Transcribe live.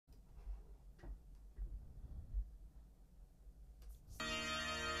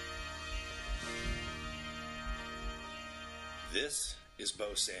This is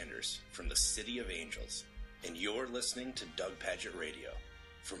Bo Sanders from the City of Angels, and you're listening to Doug Pagitt Radio.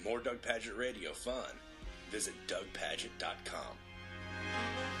 For more Doug Pagitt Radio fun, visit DougPagitt.com.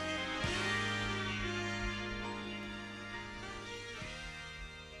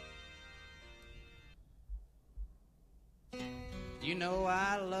 You know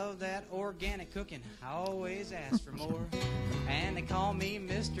I love that organic cooking. I always ask for more, and they call me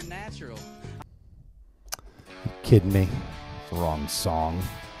Mr. Natural. Kidding me? It's the wrong song.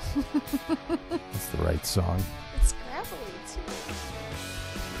 It's the right song. It's gravelly, too.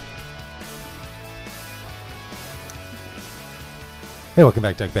 Hey, welcome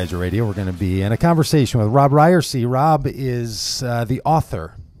back to Doug Pagitt Radio. We're going to be in a conversation with Robb Ryerse. Robb is the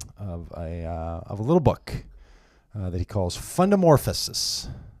author of a little book that he calls Fundamorphosis.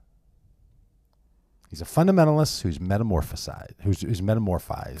 He's a fundamentalist who's metamorphosized, who's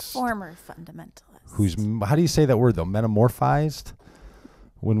metamorphized. Former fundamentalist. How do you say that word, though? Metamorphized?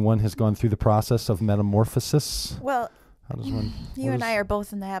 When one has gone through the process of metamorphosis? Well, how does one, you and I are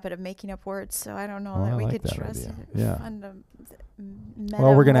both in the habit of making up words, so I don't know that we could trust it. Yeah.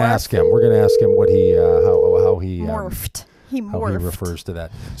 Well, we're going to ask him. We're going to ask him what he, how he morphed. He morphed. How he refers to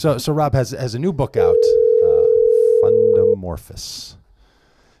that. So Robb has a new book out, Fundamorphous.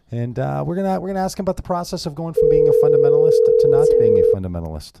 And we're gonna ask him about the process of going from being a fundamentalist to not being a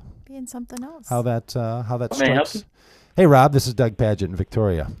fundamentalist. Being something else. How that strikes. Hey, Robb, this is Doug Pagitt in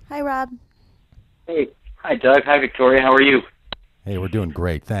Victoria. Hi, Robb. Hey. Hi, Doug. Hi, Victoria. How are you? Hey, we're doing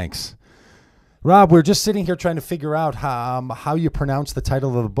great. Thanks. Robb, we're just sitting here trying to figure out how you pronounce the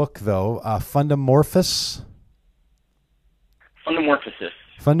title of the book, though. Fundamorphous? Fundamorphosis.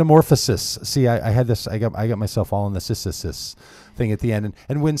 Fundamorphosis. See, I had this. I got myself all in the sis thing at the end.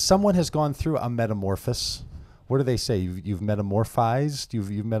 And when someone has gone through a metamorphosis, what do they say? You've metamorphized. You've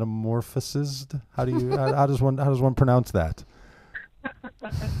metamorphosized. How does one pronounce that?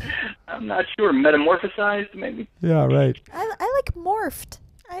 I'm not sure. Metamorphosized, maybe. Yeah, right. I like morphed.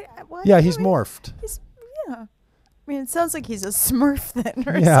 He's morphed. Yeah. I mean, it sounds like he's a Smurf then,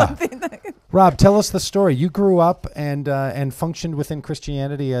 or something. Robb, tell us the story. You grew up and functioned within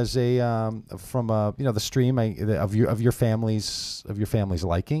Christianity as from the stream of your family's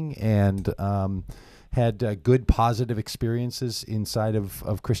liking, and had good positive experiences inside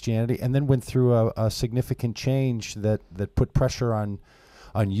of Christianity, and then went through a significant change that put pressure on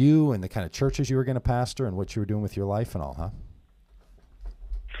you and the kind of churches you were going to pastor and what you were doing with your life and all, huh?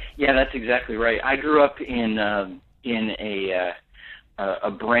 Yeah, that's exactly right. I grew up in a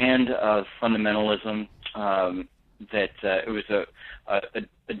brand of fundamentalism that it was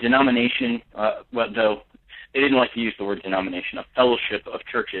a denomination. Though they didn't like to use the word denomination, a fellowship of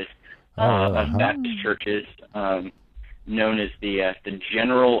churches, of Baptist churches, known as the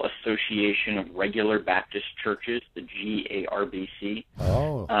General Association of Regular Baptist Churches, the GARBC.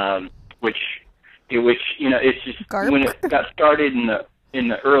 Which it's just when it got started in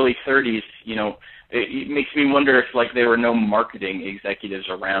the early 30s, it makes me wonder if there were no marketing executives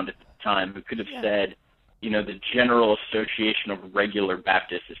around at the time who could have said, the General Association of Regular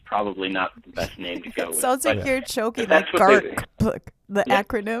Baptists is probably not the best name to go with. Sounds like you're choking like GARB, the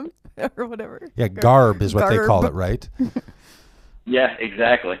acronym or whatever. Yeah, GARB is what they call it, right? Yeah,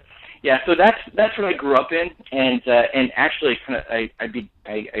 exactly. Yeah, so that's what I grew up in, and actually, I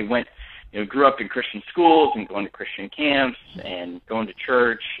went, grew up in Christian schools and going to Christian camps and going to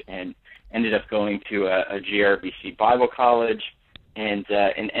church, and ended up going to a GRBC Bible college, and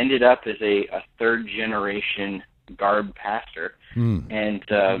ended up as a third generation GARB pastor, and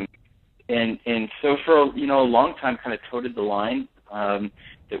so for a long time kind of toted the line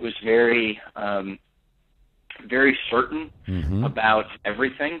that was very very certain about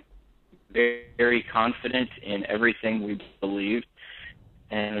everything, very confident in everything we believed,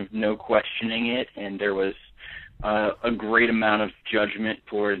 and no questioning it, and there was a great amount of judgment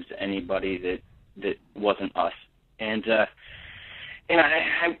towards anybody that wasn't us, and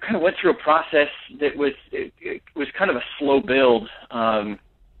I kind of went through a process that was kind of a slow build,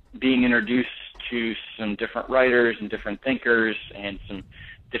 being introduced to some different writers and different thinkers and some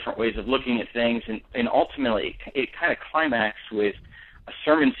different ways of looking at things, and ultimately it kind of climaxed with a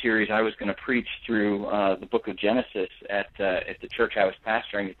sermon series I was going to preach through the book of Genesis at the church I was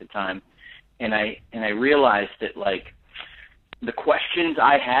pastoring at the time, and I realized that the questions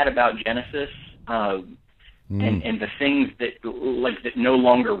I had about Genesis and the things that no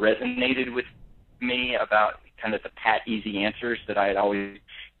longer resonated with me about kind of the pat easy answers that I had always,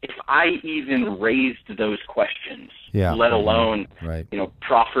 if I even raised those questions, let alone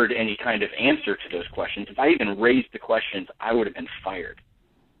proffered any kind of answer to those questions, if I even raised the questions, I would have been fired.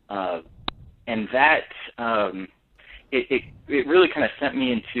 And that it really kind of sent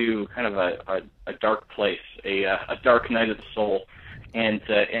me into kind of a dark place, a dark night of the soul, and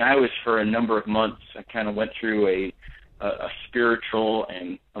I was, for a number of months, I kind of went through a spiritual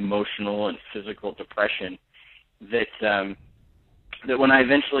and emotional and physical depression that when I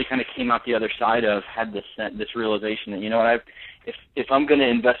eventually kind of came out the other side of, had this realization that, you know what, if I'm going to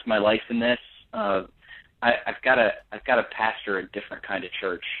invest my life in this, I've got to pastor a different kind of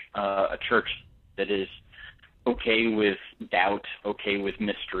church, a church that is okay with doubt, okay with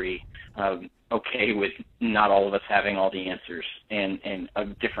mystery, okay with not all of us having all the answers, and a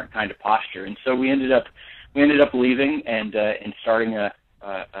different kind of posture. And so we ended up leaving and starting a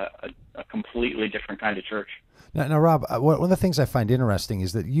completely different kind of church. Now, Rob, one of the things I find interesting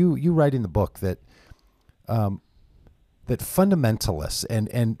is that you write in the book that that fundamentalists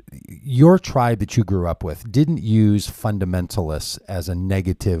and your tribe that you grew up with didn't use fundamentalists as a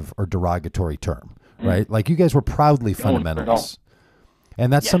negative or derogatory term, right? Like, you guys were proudly fundamentalists.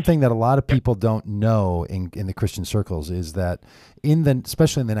 And that's something that a lot of people don't know in the Christian circles, is that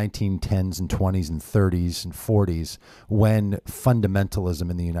especially in the 1910s and 20s and 30s and 40s, when fundamentalism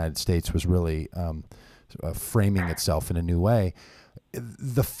in the United States was really framing itself in a new way,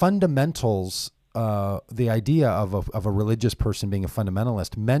 the fundamentals, the idea of a religious person being a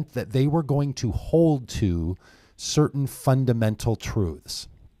fundamentalist meant that they were going to hold to certain fundamental truths.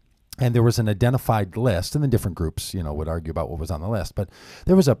 And there was an identified list, and then different groups, would argue about what was on the list. But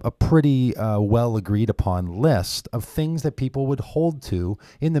there was a pretty well agreed upon list of things that people would hold to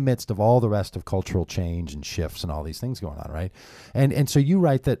in the midst of all the rest of cultural change and shifts and all these things going on, right? And so you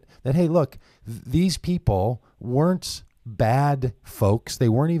write that hey, look, these people weren't bad folks. They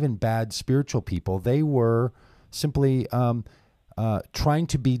weren't even bad spiritual people. They were simply trying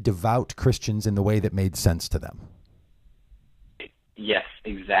to be devout Christians in the way that made sense to them. Yes,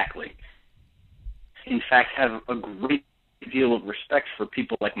 exactly. In fact, have a great deal of respect for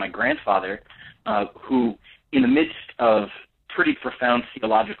people like my grandfather, who, in the midst of pretty profound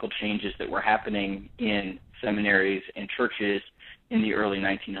theological changes that were happening in seminaries and churches in the early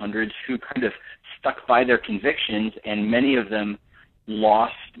 1900s, who kind of stuck by their convictions, and many of them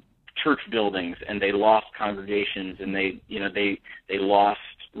lost church buildings, and they lost congregations, and they lost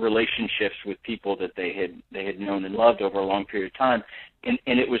relationships with people that they had known and loved over a long period of time, and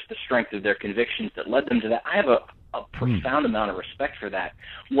it was the strength of their convictions that led them to that. I have a profound amount of respect for that.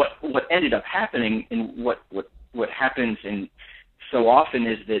 What ended up happening, and what happens and so often,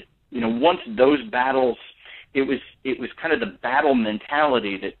 is that once those battles, it was kind of the battle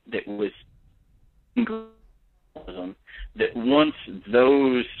mentality that was that once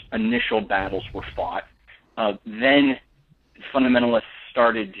those initial battles were fought, then fundamentalists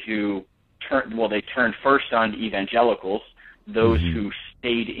started to they turned first on evangelicals, those who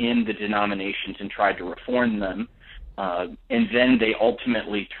stayed in the denominations and tried to reform them, and then they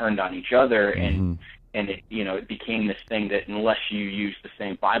ultimately turned on each other, and it became this thing that unless you use the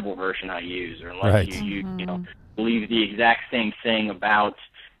same Bible version I use, or unless you believe the exact same thing about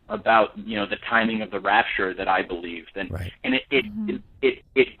the timing of the rapture that I believed, and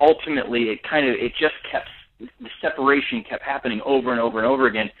it ultimately the separation kept happening over and over and over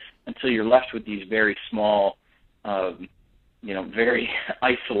again, until you're left with these very small, very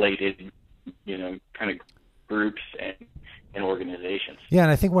isolated, kind of groups and organizations. Yeah, and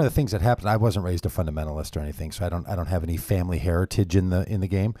I think one of the things that happened, I wasn't raised a fundamentalist or anything, so I don't have any family heritage in the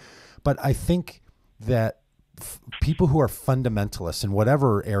game, but I think that people who are fundamentalists in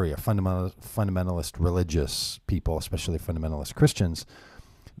whatever area, fundamentalist religious people, especially fundamentalist Christians,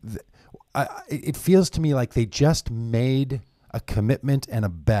 it feels to me like they just made a commitment and a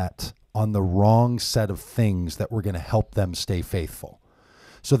bet on the wrong set of things that were going to help them stay faithful.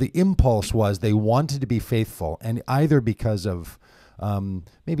 So the impulse was they wanted to be faithful, and either because of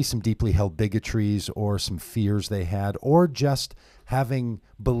maybe some deeply held bigotries or some fears they had, or just having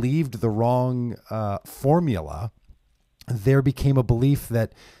believed the wrong formula, there became a belief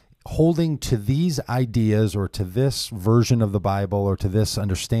that holding to these ideas or to this version of the Bible or to this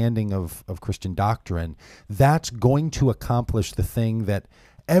understanding of Christian doctrine, that's going to accomplish the thing that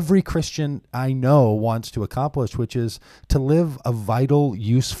every Christian I know wants to accomplish, which is to live a vital,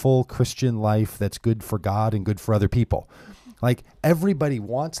 useful Christian life that's good for God and good for other people. Like, everybody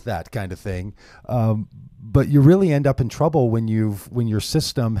wants that kind of thing, but you really end up in trouble when your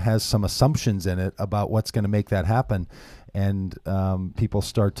system has some assumptions in it about what's going to make that happen. And people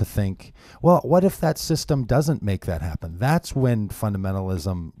start to think, well, what if that system doesn't make that happen? That's when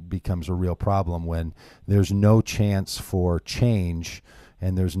fundamentalism becomes a real problem, when there's no chance for change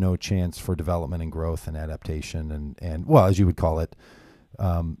and there's no chance for development and growth and adaptation and well, as you would call it,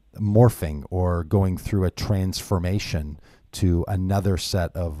 morphing or going through a transformation to another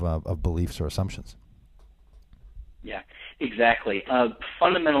set of beliefs or assumptions. Yeah, exactly.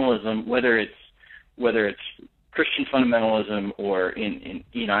 Fundamentalism, whether it's Christian fundamentalism or in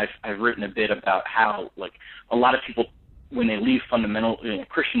I've written a bit about how, like, a lot of people, when they leave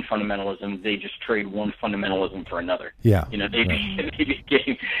Christian fundamentalism, they just trade one fundamentalism for another. Yeah. They just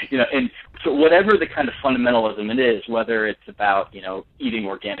get, and so whatever the kind of fundamentalism it is, whether it's about, eating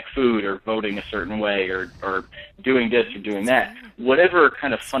organic food or voting a certain way or doing this or doing that, whatever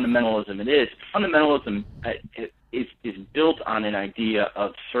kind of fundamentalism it is, fundamentalism is built on an idea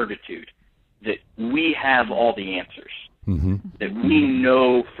of certitude, that we have all the answers, that we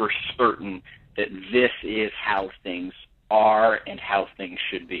know for certain that this is how things are and how things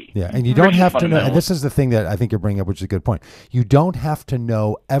should be. Yeah, and you don't have to know, and this is the thing that I think you're bringing up, which is a good point. You don't have to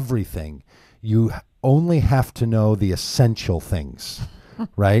know everything. You only have to know the essential things,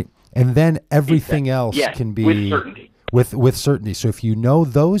 right? And then everything else can be with certainty. With certainty. So if you know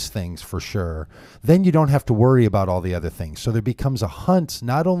those things for sure, then you don't have to worry about all the other things. So there becomes a hunt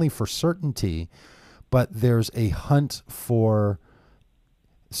not only for certainty, but there's a hunt for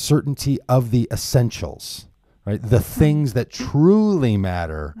certainty of the essentials, right? The things that truly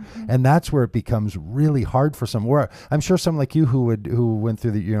matter. And that's where it becomes really hard for some. Where I'm sure someone like you who went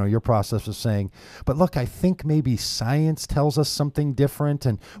through your process of saying, but look, I think maybe science tells us something different.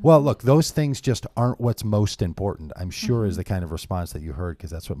 And well, look, those things just aren't what's most important, I'm sure, is the kind of response that you heard, because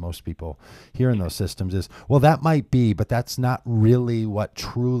that's what most people hear in those systems is, well, that might be, but that's not really what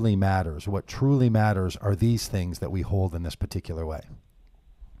truly matters. What truly matters are these things that we hold in this particular way.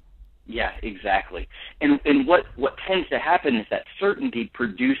 Yeah, exactly. And what tends to happen is that certainty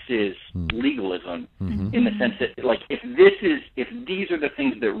produces legalism, in the sense that, like, if these are the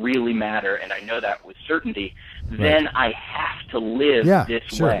things that really matter, and I know that with certainty, then I have to live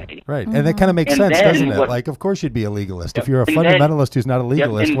this way. Right. And that kind of makes sense, doesn't it? Like, of course you'd be a legalist. If you're a fundamentalist who's not a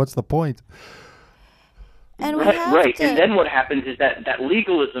legalist, what's the point? And right. And then what happens is that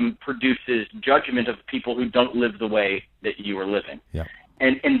legalism produces judgment of people who don't live the way that you are living. Yeah.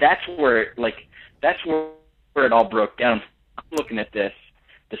 And that's where it all broke down. I'm looking at this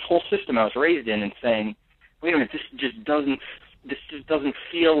whole system I was raised in and saying, wait a minute, this just doesn't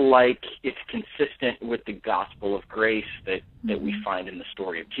feel like it's consistent with the gospel of grace that we find in the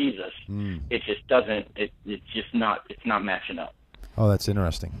story of Jesus. It just doesn't. It's not matching up. Oh, that's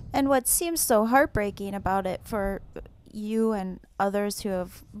interesting. And what seems so heartbreaking about it for you and others who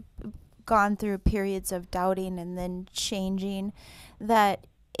have gone through periods of doubting and then changing, that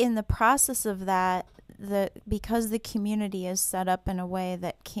in the process of that, because the community is set up in a way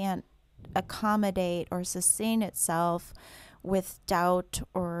that can't accommodate or sustain itself with doubt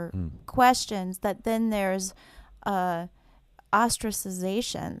or questions, that then there's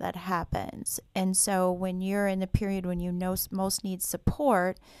ostracization that happens. And so when you're in the period when you know most need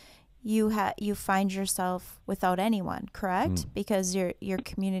support, you find yourself without anyone, correct? Because your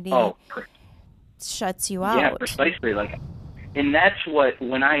community shuts you out. Yeah, precisely. And that's what,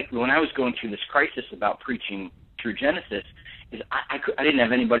 when I was going through this crisis about preaching through Genesis, is I didn't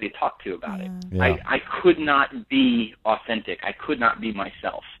have anybody to talk to about it. Yeah. I could not be authentic. I could not be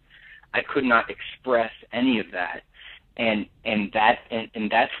myself. I could not express any of that. And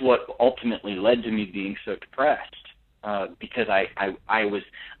that's what ultimately led to me being so depressed. Because I was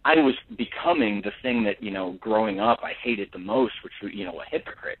becoming the thing that, growing up I hated the most, which was, a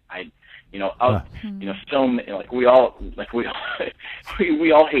hypocrite.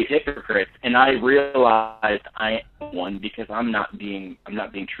 We all hate hypocrites, and I realized I am one because I'm not being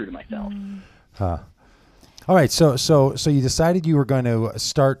true to myself. All right, so you decided you were going to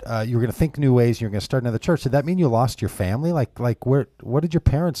start. You were going to think new ways. You were going to start another church. Did that mean you lost your family? Like what did your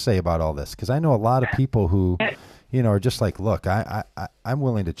parents say about all this? Because I know a lot of people who, are just like, look, I'm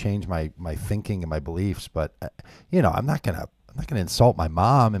willing to change my thinking and my beliefs, but I'm not gonna insult my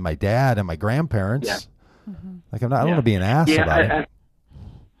mom and my dad and my grandparents. Yeah. Like I don't want to be an ass about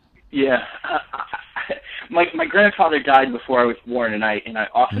it. My grandfather died before I was born, and I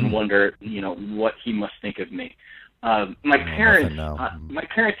often wonder, what he must think of me. My parents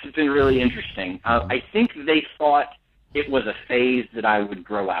have been really interesting. I think they thought it was a phase that I would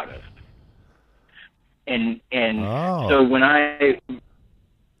grow out of. And so when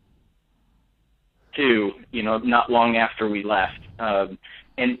not long after we left,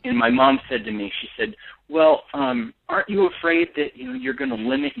 and my mom said to me, she said, well, aren't you afraid that, you're going to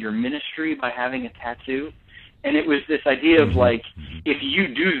limit your ministry by having a tattoo? And it was this idea of like, if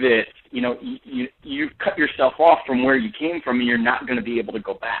you do this, you cut yourself off from where you came from and you're not going to be able to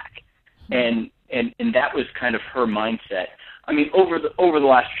go back. And that was kind of her mindset. I mean, over the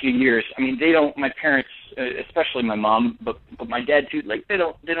last few years, I mean, they don't. My parents, especially my mom, but my dad too. Like they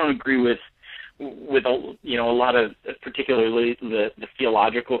don't agree with a lot of, particularly the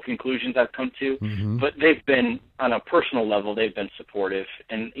theological conclusions I've come to. Mm-hmm. But they've been, on a personal level, they've been supportive,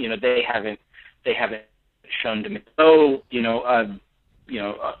 and they haven't shunned me.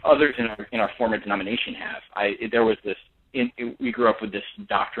 Others in our former denomination have. There was this. We grew up with this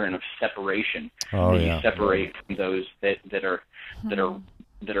doctrine of separation. Oh, that yeah. You separate from those that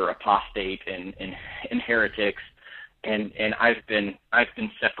are apostate and heretics, and I've been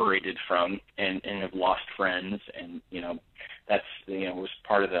separated from and have lost friends, and that's was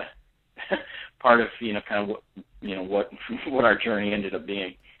part of kind of what our journey ended up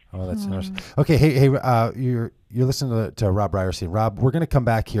being. Oh, that's interesting. Okay, hey, you're listening to Robb Ryerse. Robb, we're going to come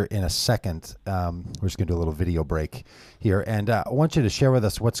back here in a second. We're just going to do a little video break here, and I want you to share with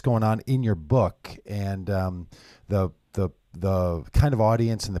us what's going on in your book and the kind of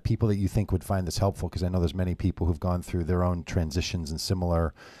audience and the people that you think would find this helpful, because I know there's many people who've gone through their own transitions and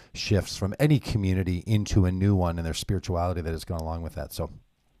similar shifts from any community into a new one, and their spirituality that has gone along with that. So.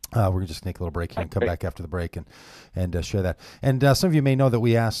 We're going to just take a little break here and come back after the break and share that. And some of you may know that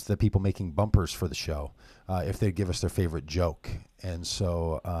we asked the people making bumpers for the show if they'd give us their favorite joke. And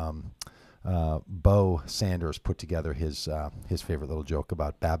so Bo Sanders put together his favorite little joke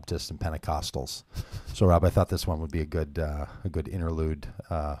about Baptists and Pentecostals. So, Robb, I thought this one would be a good interlude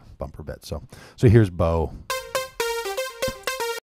bumper bit. So here's Bo.